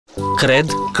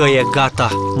cred că e gata.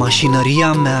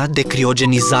 Mașinăria mea de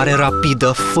criogenizare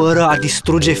rapidă, fără a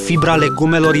distruge fibra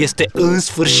legumelor, este în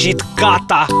sfârșit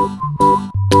gata!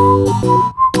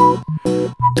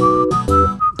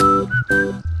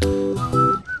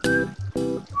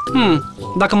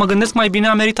 Dacă mă gândesc mai bine,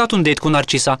 am meritat un date cu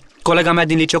Narcisa, colega mea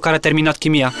din liceu care a terminat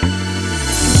chimia.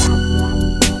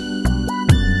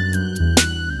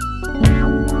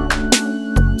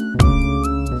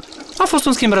 A fost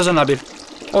un schimb rezonabil.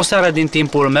 O seară din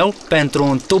timpul meu pentru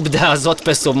un tub de azot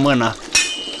pe sub mână.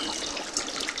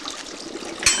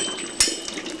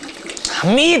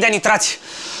 Mii de nitrați!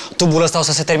 Tubul ăsta o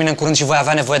să se termine în curând și voi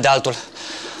avea nevoie de altul.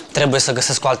 Trebuie să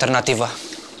găsesc o alternativă.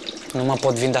 Nu mă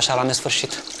pot vinde așa la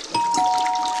nesfârșit.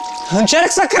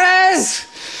 Încerc să crez!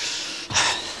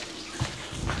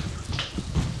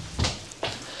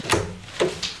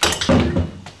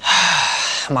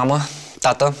 Mamă,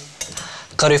 tată,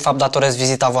 cărui fapt datorez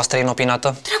vizita voastră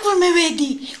inopinată? Dragul meu,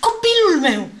 Edi, copilul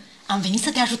meu! Am venit să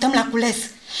te ajutăm la cules.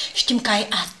 Știm că ai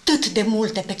atât de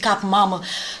multe pe cap, mamă.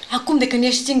 Acum de când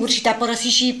ești singur și te-a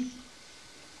părăsit și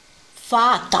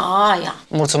fata aia.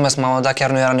 Mulțumesc, mamă, dar chiar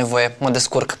nu era nevoie. Mă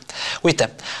descurc.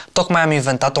 Uite, tocmai am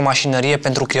inventat o mașinărie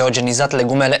pentru criogenizat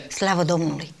legumele. Slavă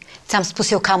Domnului! Ți-am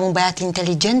spus eu că am un băiat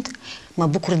inteligent? Mă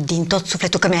bucur din tot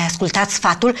sufletul că mi-ai ascultat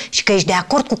sfatul și că ești de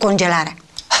acord cu congelarea.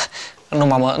 Nu,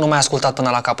 mamă, nu m-ai ascultat până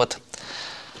la capăt.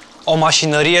 O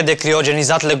mașinărie de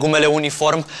criogenizat legumele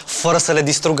uniform, fără să le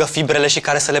distrugă fibrele și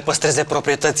care să le păstreze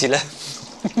proprietățile.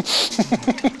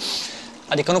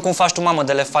 Adică nu cum faci tu, mamă,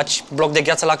 de le faci bloc de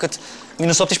gheață la cât?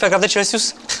 Minus 18 grade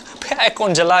Celsius? Păi aia e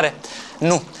congelare.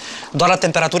 Nu, doar la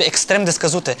temperaturi extrem de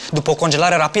scăzute, după o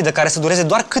congelare rapidă care să dureze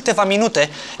doar câteva minute,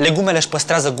 legumele își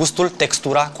păstrează gustul,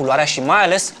 textura, culoarea și mai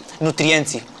ales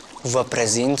nutrienții. Vă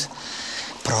prezint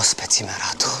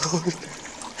prospețimeratorul.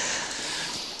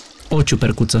 O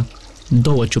ciupercuță,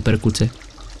 2 ciupercuțe,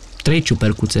 3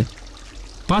 ciupercuțe,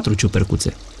 4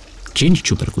 ciupercuțe, 5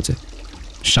 ciupercuțe,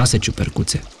 6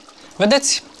 ciupercuțe.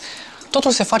 Vedeți?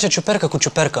 Totul se face ciupercă cu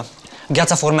ciupercă.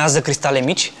 Gheața formează cristale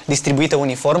mici, distribuite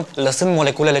uniform, lăsând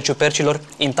moleculele ciupercilor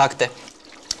intacte.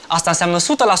 Asta înseamnă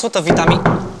 100% vitamini.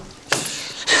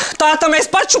 Tată, mi-ai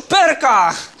spart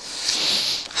ciuperca!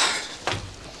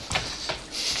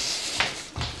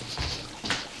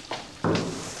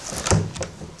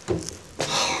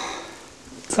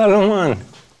 Salut, man!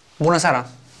 Bună seara!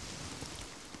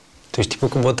 Tu ești tipul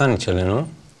cu botanicele, nu?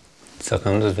 Sau că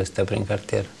am dus vestea prin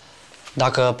cartier.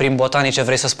 Dacă prin botanice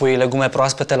vrei să spui legume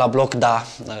proaspete la bloc, da,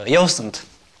 eu sunt.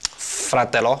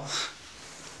 Fratelo.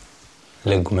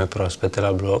 Legume proaspete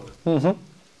la bloc?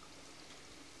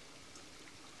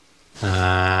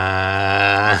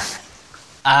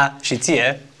 A, și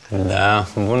ție? Da,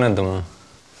 bună, dumă.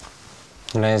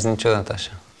 Nu l-ai zis niciodată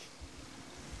așa.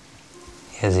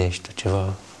 Ia zi, ești tu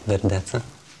ceva verdeață?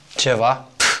 Ceva?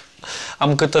 Pff,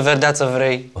 am câtă verdeață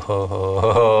vrei.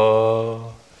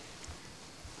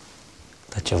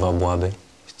 Da, ceva boabe.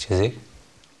 Ce zic?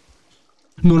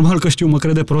 Normal că știu, mă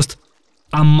crede prost.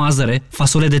 Am mazăre,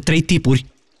 fasole de 3 tipuri.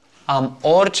 Am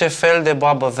orice fel de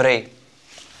boabă vrei.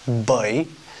 Băi?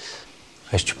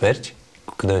 Ai ciuperci?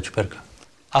 Cu cât de o ciupercă?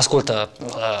 Ascultă,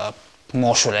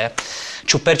 moșule,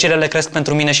 ciupercile le cresc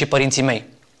pentru mine și părinții mei.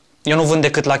 Eu nu vând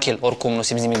decât la kil, oricum nu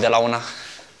simți nimic de la una.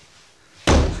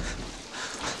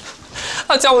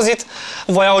 Ați auzit?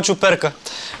 Voia o ciupercă.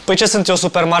 Păi ce sunt eu,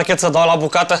 supermarket, să dau la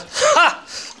bucată? Ha!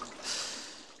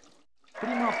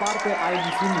 Prima parte a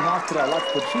emisiunii noastre a luat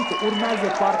sfârșit, urmează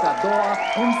partea a doua,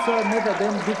 însă ne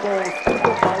vedem după o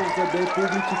scurtă pauză de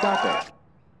publicitate.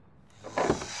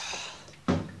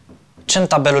 Ce în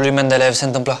tabelul lui Mendeleev se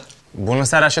întâmplă? Bună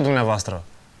seara și dumneavoastră.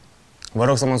 Vă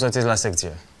rog să mă însoțiți la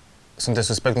secție. Sunteți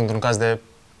suspect într-un caz de...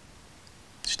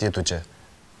 știi tu ce.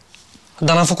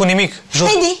 Dar n-am făcut nimic, jur.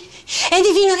 Edi,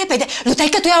 vino repede! Lui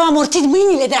taică-tu i-au amorțit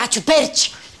mâinile de la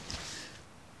ciuperci!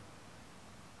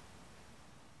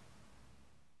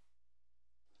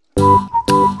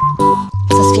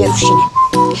 Să-ți fie rușine.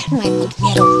 Nu mai pot,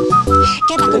 mi-e rău.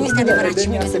 Chiar dacă nu este adevărat și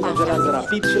mine se congelează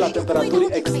rapid și la temperaturi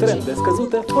extrem de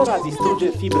scăzute, fără a distruge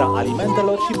fibra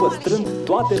alimentelor și păstrând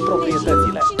toate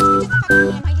proprietățile.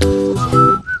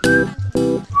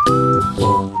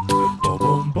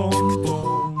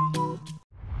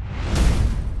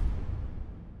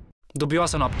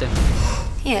 Dubioasă noapte.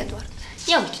 Eduard,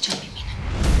 ia uite ce-am pe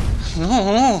mine.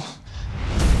 Nu.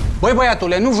 Băi,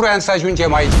 băiatule, nu vroiam să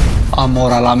ajungem aici.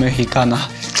 Amora la mexicana.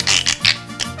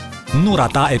 Nu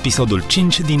rata episodul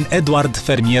 5 din Eduard,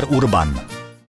 fermier urban.